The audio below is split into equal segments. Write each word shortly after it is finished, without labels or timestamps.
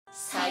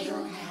I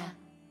don't have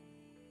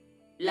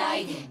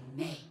Leiden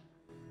May.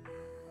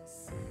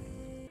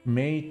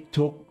 May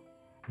took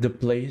the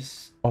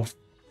place of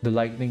the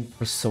lightning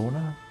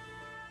persona,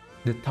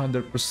 the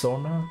thunder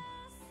persona,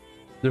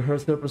 the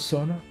Hertha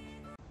persona.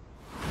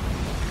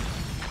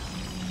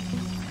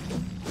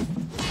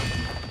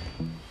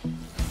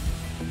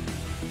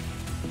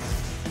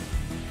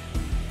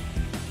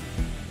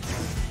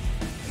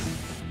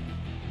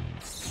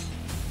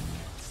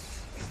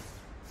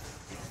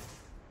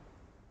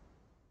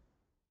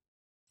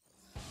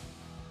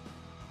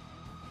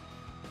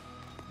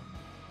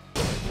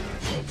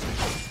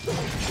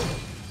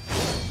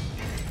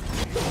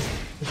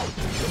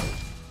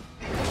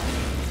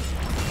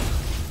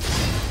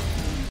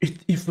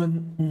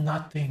 Even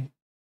nothing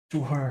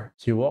to her.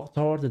 She walked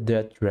toward the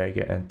dead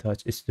dragon and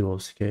touched its dual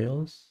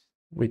scales.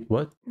 With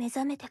what? 目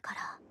覚めてか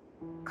ら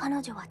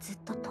彼女はずっ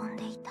と飛ん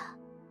でいた。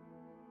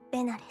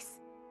ベナレ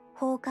ス、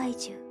崩壊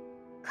獣、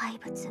怪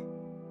物、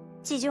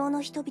地上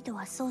の人々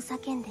はそう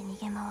叫んで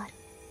逃げ回る。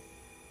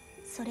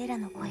それら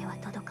の声は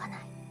届かない。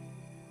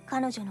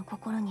彼女の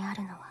心にあ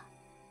るのは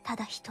た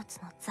だ一つ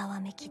のざわ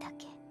めきだ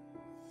け。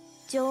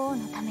女王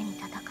のために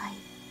戦い、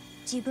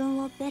自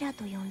分をベラ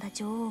と呼んだ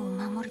女王を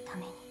守るた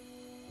めに。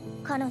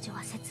彼女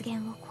は雪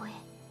原を越え、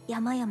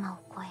山々を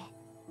越え、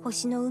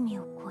星の海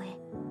を越え、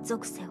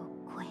属性を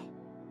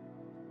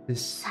越え、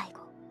最後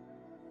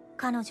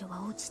彼女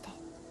は落ちて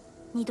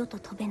二度と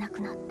飛べな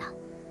くなった。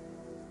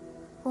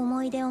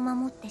思い出を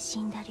守って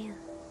死んだ竜、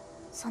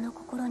その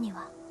心に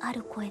はあ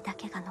る声だ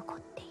けが残っ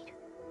ている。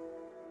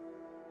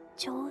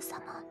女王様、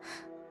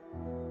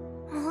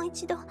もう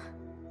一度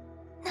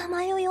名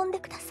前を呼んで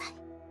ください。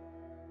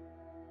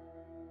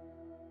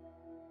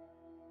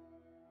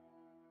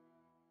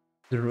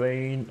The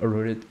rain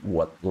eroded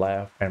what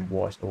left and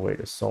washed away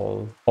the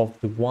soul of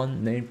the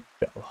one named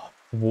Bella.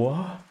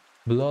 What?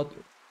 Blood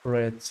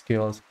red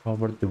scales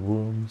covered the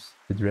wounds.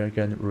 The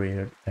dragon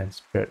reared and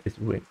spread its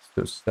wings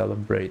to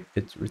celebrate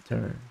its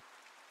return.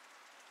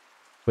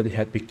 But it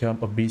had become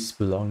a beast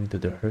belonging to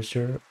the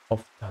Herrscher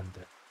of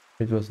Thunder.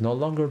 It was no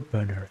longer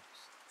venomous.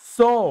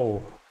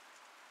 So,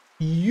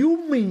 you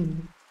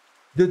mean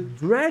the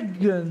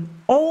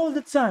dragon all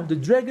the time, the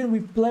dragon we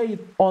played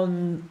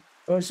on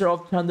Herrscher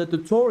of Thunder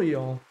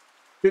tutorial,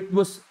 it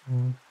was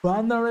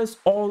venomous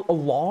all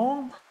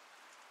along?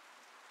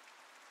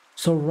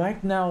 So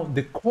right now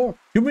the corpse,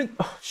 you mean,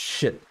 oh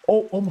shit,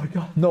 oh my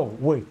god, no,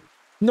 wait,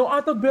 no,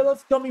 I thought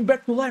Bella's coming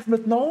back to life,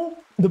 but no,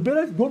 the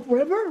Bella is gone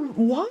forever.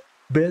 What?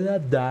 Bella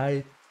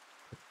died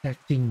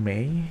protecting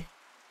May?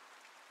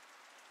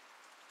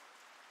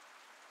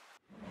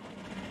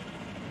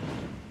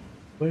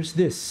 Where's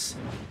this?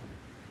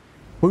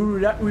 We're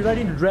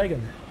riding the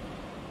dragon.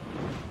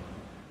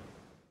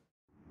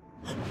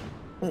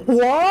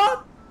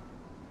 What?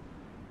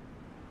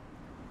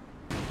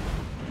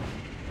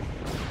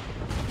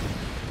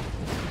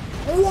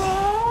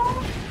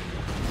 What?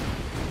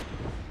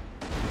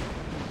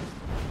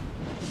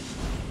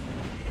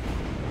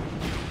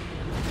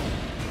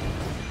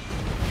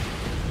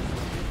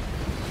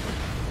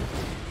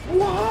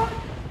 What?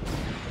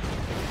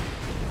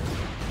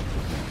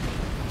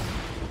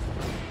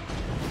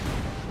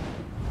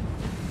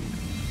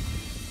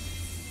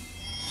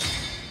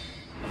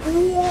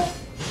 What?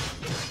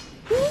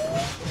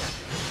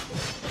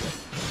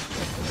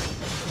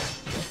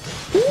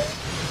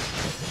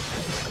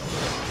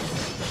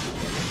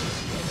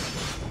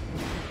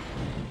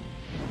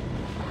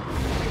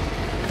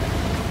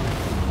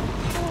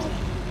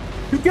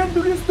 You can't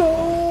do this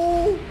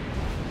though!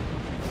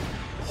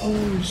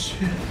 Holy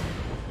shit.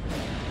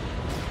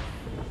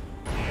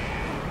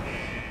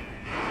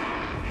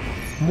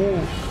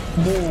 Move.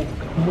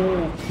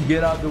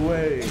 Get out the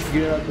way.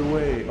 Get out the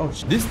way. Oh,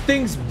 this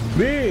thing's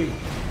big.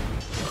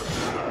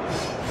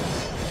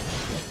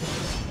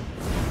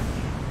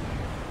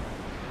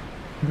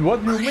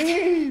 What do you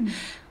mean?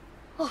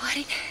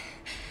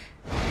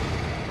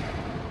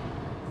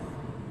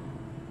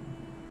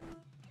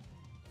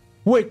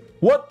 Wait,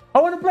 what? I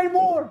want to play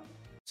more!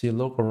 She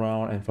looked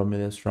around and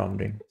familiar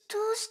surroundings.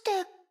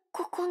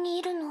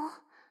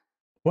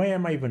 Why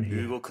am I even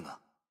here?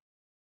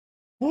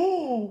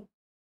 Oh!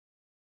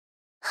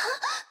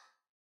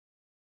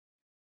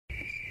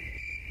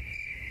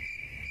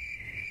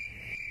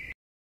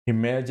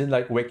 Imagine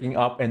like waking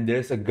up and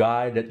there's a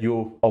guy that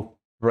you're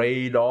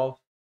afraid of.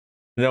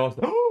 And I was,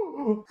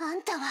 oh!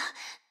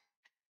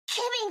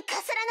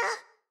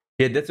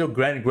 Yeah, that's your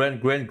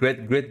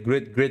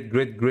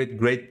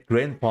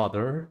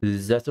great-grandfather. The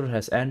disaster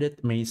has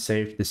ended. May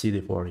save the city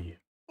for you.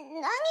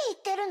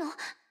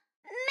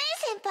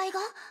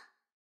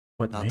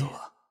 What, May?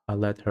 I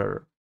let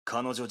her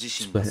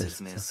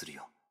explain it.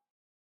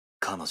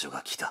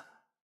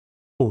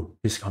 Oh,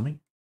 he's coming?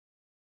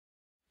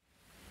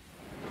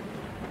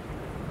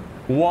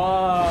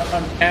 What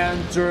an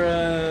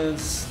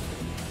entrance!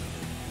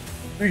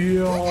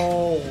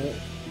 Yo!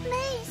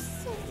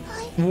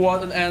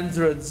 What an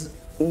entrance!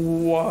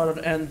 What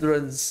an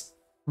entrance!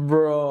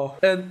 Bro.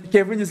 And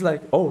Kevin is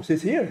like, oh,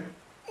 she's here.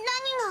 何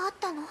があっ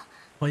たの?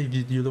 Why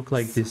did you look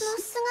like this? その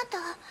姿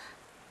は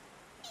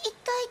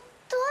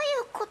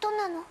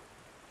の？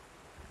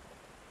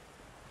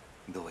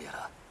 どうや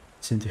ら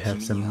Seem to have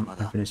君には some ま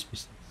だ unfinished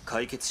business.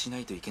 解決しな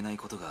いといけない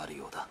ことがある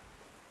ようだ。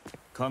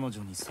彼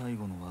女に最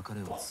後の別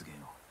れを告げ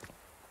よ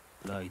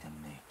う。ライデ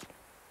ン・メイ、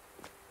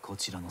こ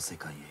ちらの世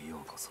界へよ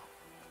うこそ。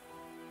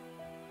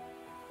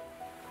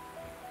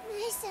メ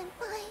イ先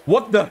輩。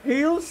 What the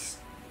heels?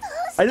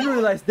 I didn't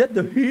realize that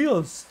the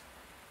heels.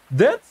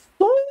 That's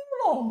so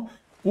long.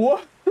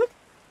 What?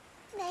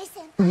 メイ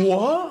先輩。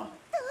 What?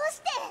 どうし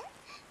て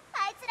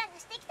あいつらが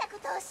してきたこ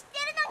とを知って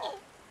るのに。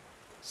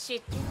知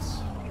ってる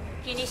し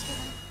気にしてな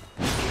い。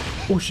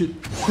 Oh shit.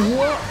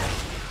 What?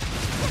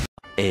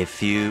 A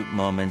few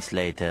moments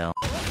later.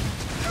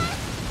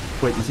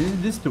 Wait,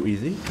 isn't this too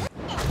easy?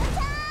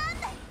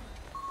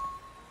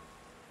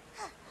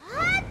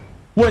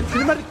 Wait,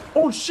 cinematic.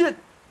 Oh shit.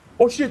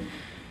 Oh shit.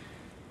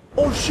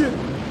 Oh shit.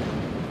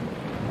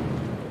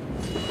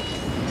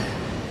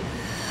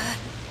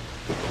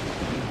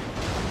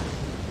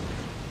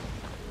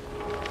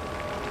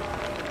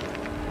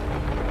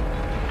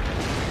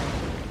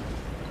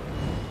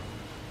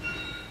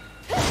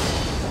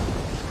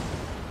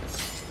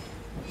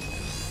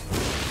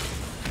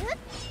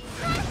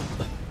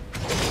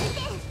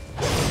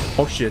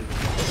 Oh shit.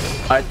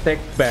 I take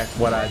back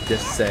what I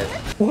just said.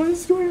 What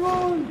is going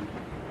on?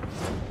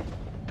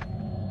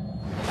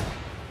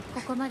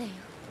 ここまでよ。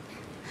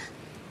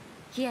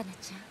キアナ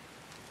ち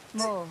ゃ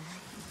ん、もう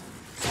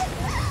先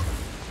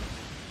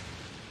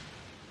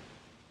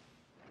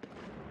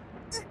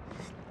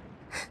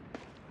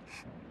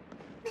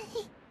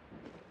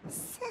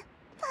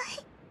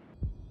輩。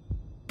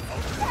絶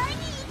対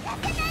に行か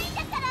せないんだ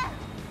から。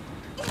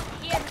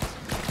キアナちゃん、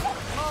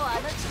もうあ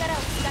の力を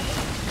使って。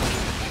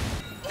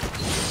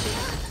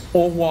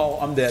 Oh wow,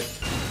 I'm dead.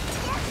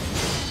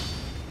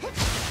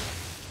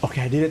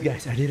 Okay, I did it,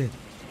 guys. I did it.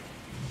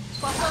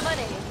 ここま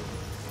でよ。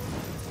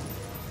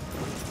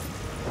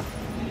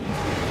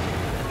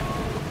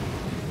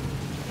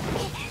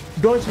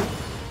 Guys.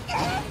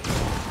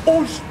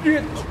 Oh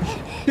shit.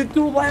 The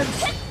two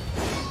lamps.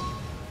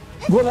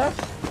 Go left.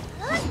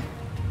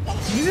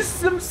 This is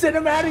some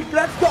cinematic.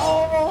 Let's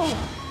go.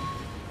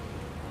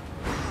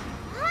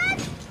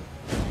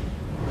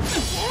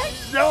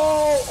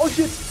 No. Oh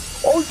shit.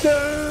 Oh shit.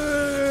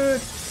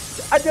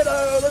 I did it.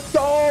 Let's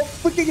go.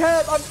 Freaking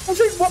head. I'm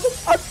pushing button.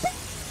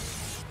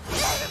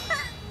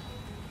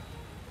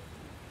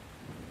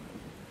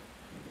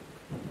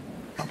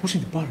 I'm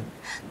pushing the button.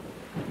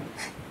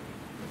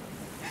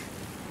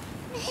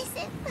 メイ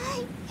先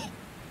輩。い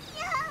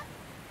や。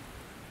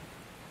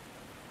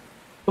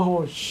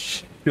 Oh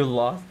shit. You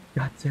lost?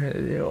 God damn it.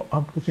 Yo,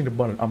 I'm pushing the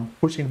button. I'm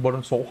pushing the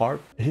button so hard.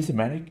 Is it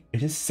cinematic?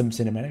 Is this some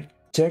cinematic?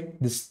 Check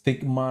the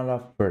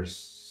stigmata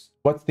first.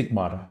 What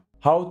stigmata?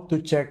 How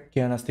to check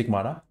Kiana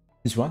stigmata?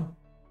 This one?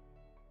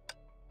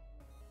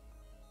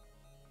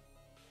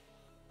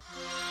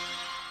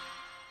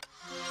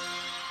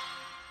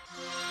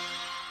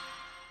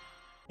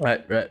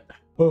 Right.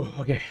 Oh,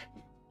 okay.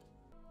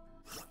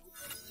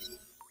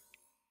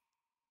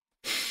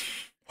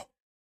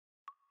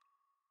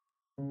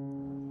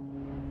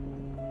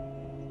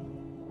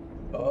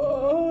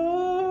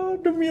 Oh,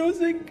 the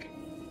music.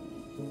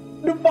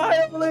 The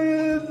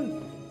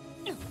violin.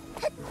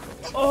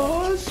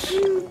 Oh,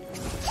 shoot.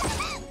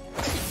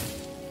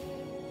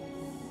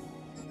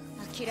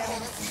 諦めな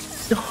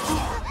さい。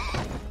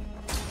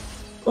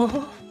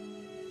 Oh.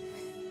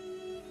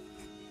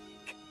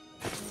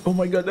 Oh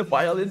my god, the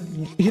violin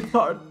hit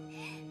hard.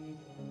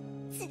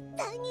 絶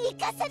対に行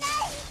かせない。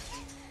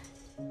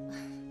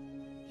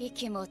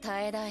息も絶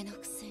え絶えの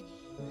くせに。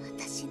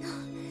私の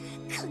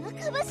この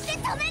拳で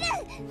止める。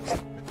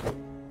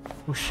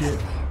 Oh shit.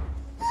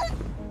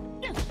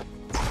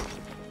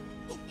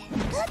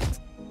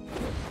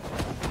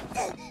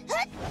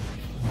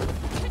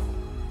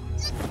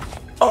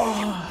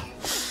 Oh.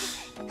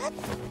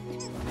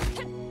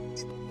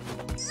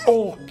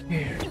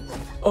 Okay.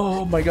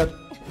 Oh my god.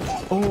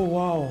 Oh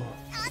wow.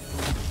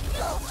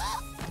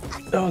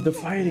 Oh, the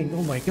fighting.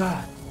 Oh my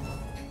god.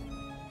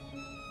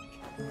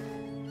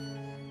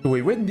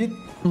 Wait, when did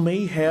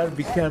May hair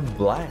become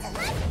black?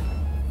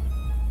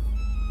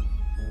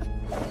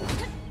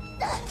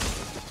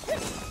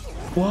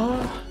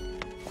 What?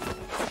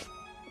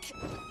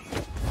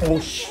 Oh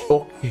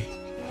okay.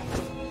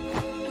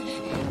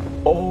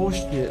 Oh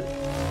shit.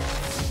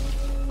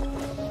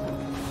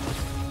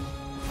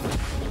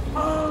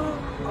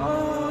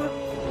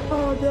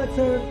 Oh, that's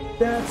hurt.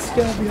 That's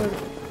gonna be hurt.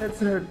 That's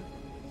hurt.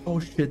 Oh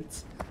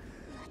shit.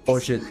 Oh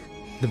shit.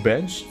 The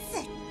bench?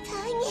 絶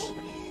対に。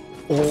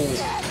 Oh.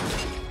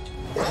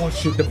 Oh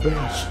shit, the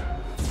bench.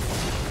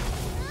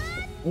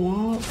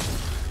 What?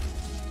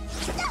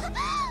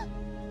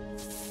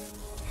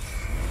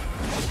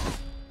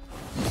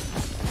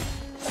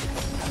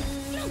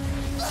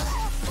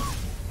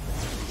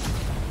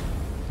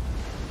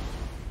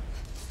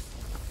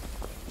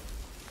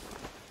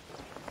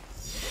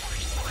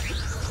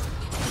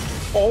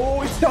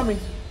 Oh, it's coming.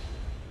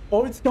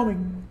 Oh, it's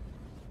coming.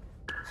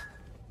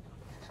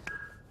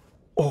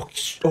 Oh,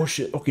 oh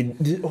shit. Okay.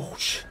 Oh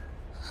shit.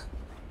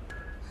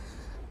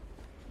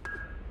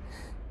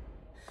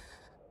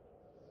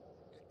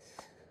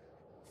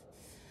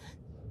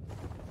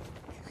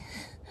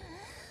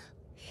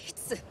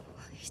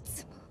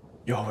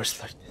 You're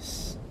always like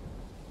this.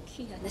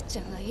 キアナち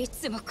ゃんはい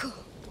つもこう。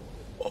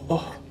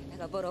 Oh. 体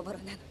がボロボロ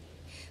なのに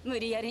無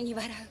理やりに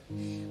笑う。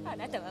あ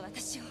なたは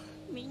私を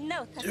みん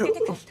なを助けて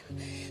くれ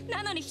た。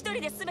なのに一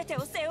人で全て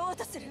を背負おう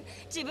とする。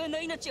自分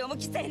の命をも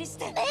犠牲にし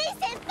て。レイ先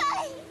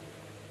輩。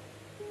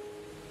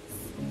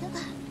それは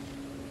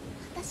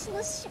私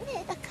の使命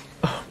だか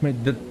ら。 Oh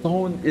man, the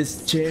tone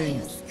is 世界を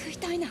changed. 救い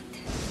たいなんて。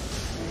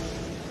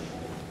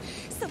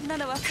そんな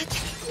の分かってる。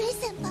レイ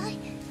先輩。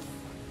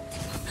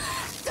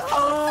どう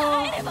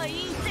耐えればい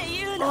いって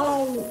いう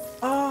の。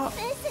 Oh,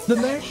 the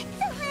neck.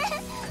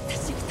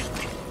 私にとっ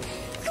て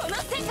この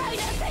世界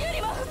なんかよ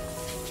りも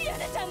キア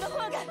ナちゃんの方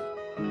が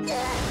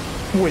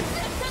Wait. ずっ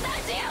と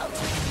大事よ。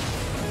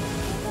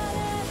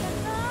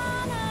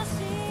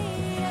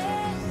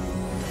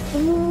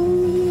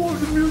 Oh,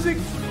 the music.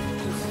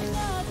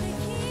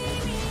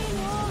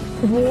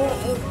 Whoa.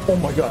 Oh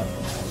my god.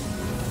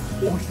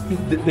 Oh,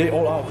 they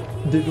all out.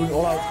 They're doing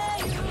all out.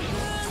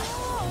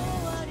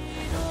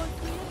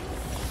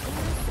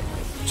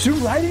 She's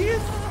riding it?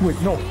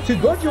 Wait, no. She's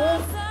got you.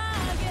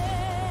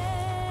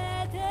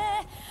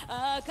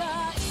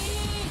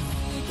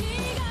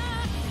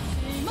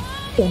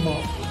 Oh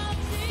no.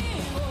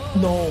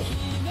 No.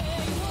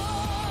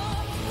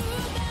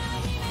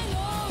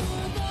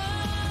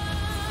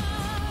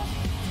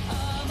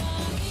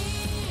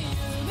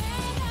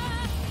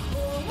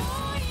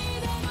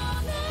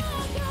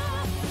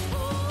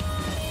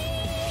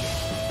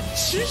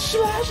 She's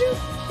slashing.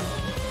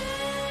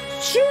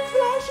 She's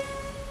slashing.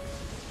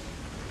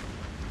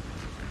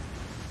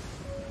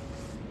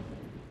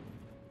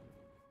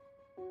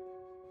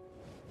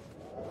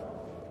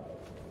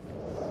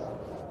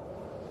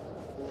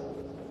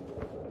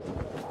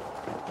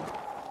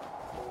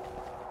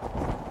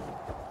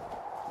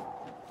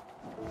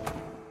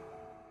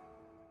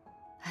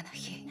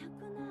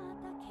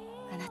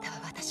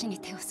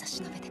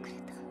 Nikmati.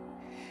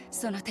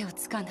 その手を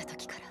掴んだ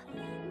時から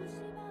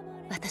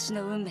私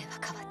の運命は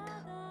変わった。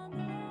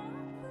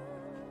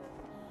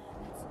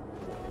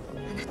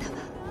あなたは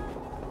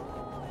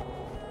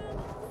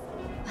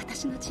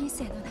私の人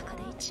生の中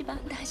で一番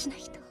大事な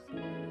人。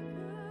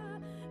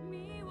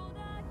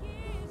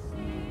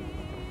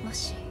も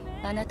し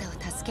あなたを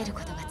助ける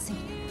ことが罪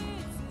なら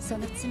そ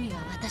の罪は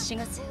私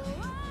が背負う。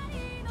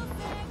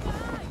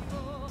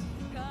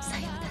さ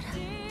ようなら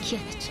キア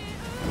ナちゃん。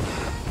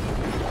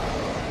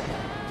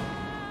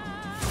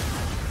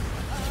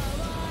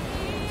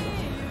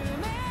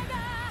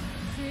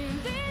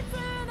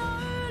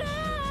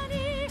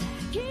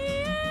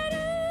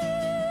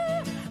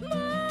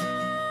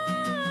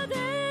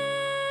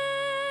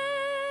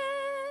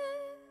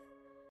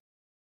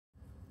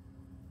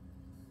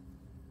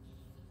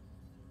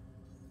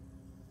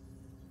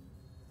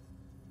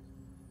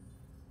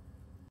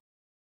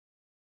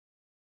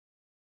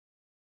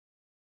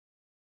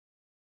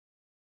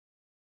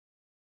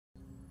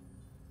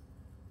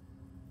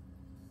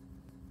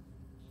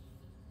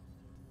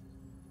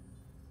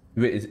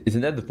Wait,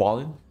 isn't that the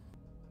Fallen?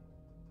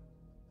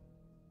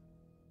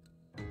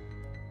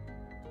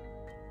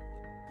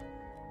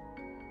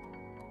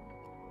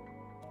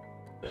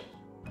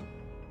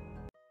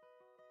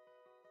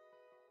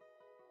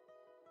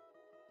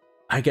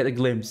 I get a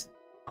glimpse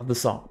of the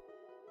song.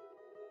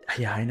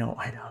 Yeah, I know.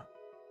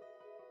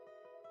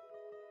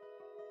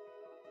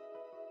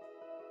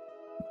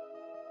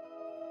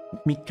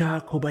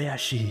 Mika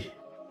Kobayashi.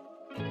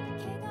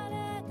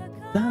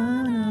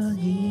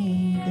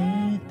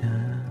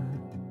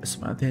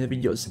 Smile at the end of the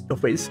videos. Your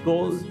face is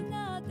cold.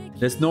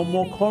 There's no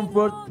more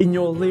comfort in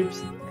your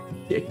lips.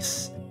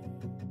 Cheeks.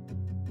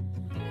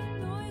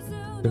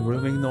 The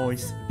rooming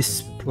noise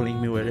is pulling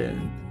me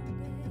within.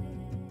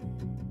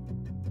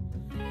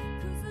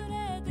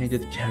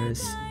 Hated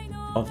caress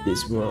of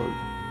this world.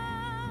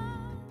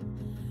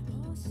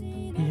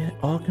 Yeah,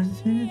 all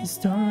consider the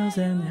stars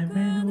and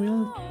heaven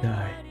will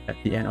die at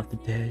the end of the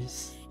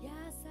days.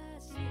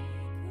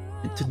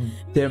 Into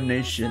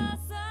damnation.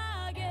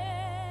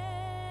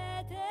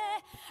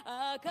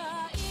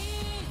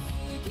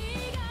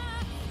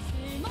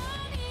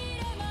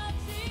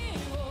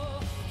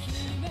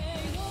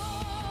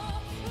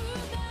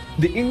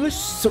 The English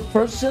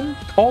version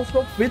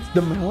also fits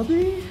the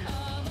melody?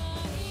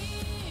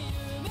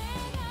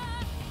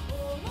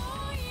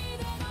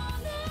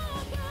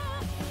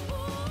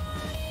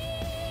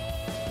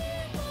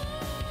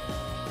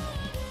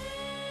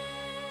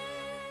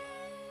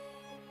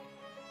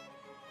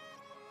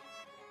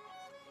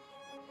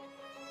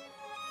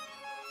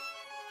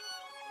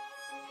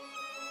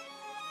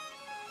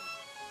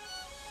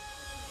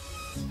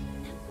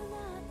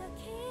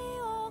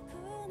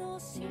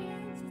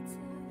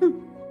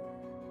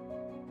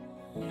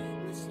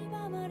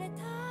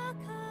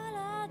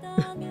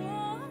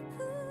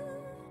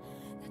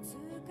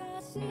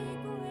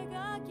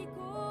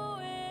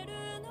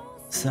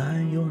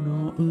 Sayo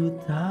no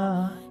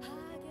uta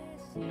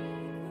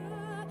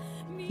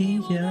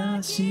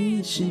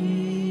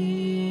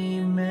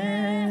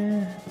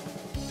hiyashishime.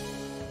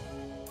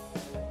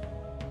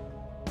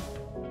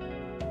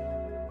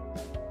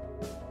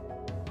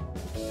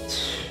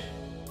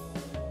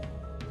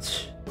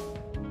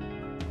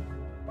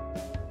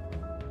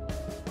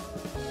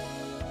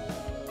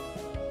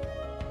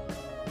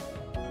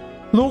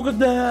 Look at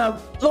them!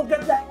 Look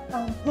at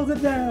them! Look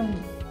at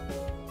them!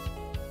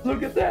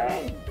 Look at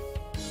them!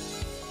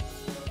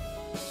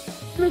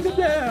 Look at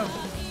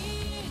them!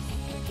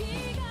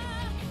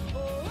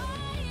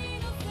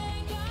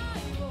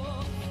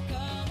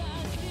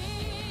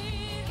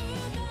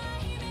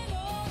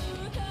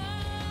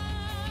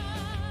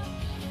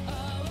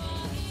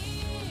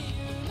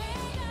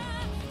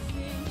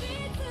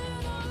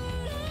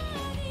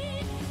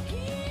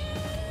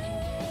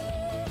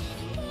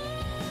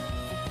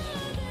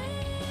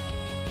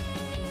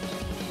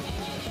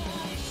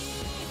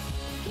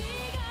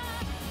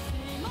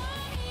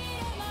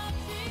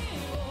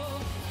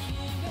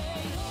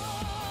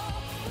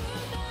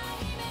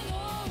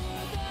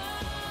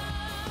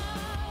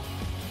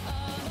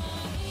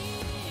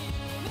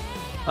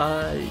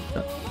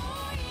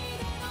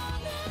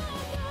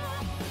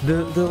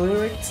 The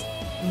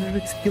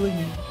lyrics killing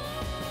me.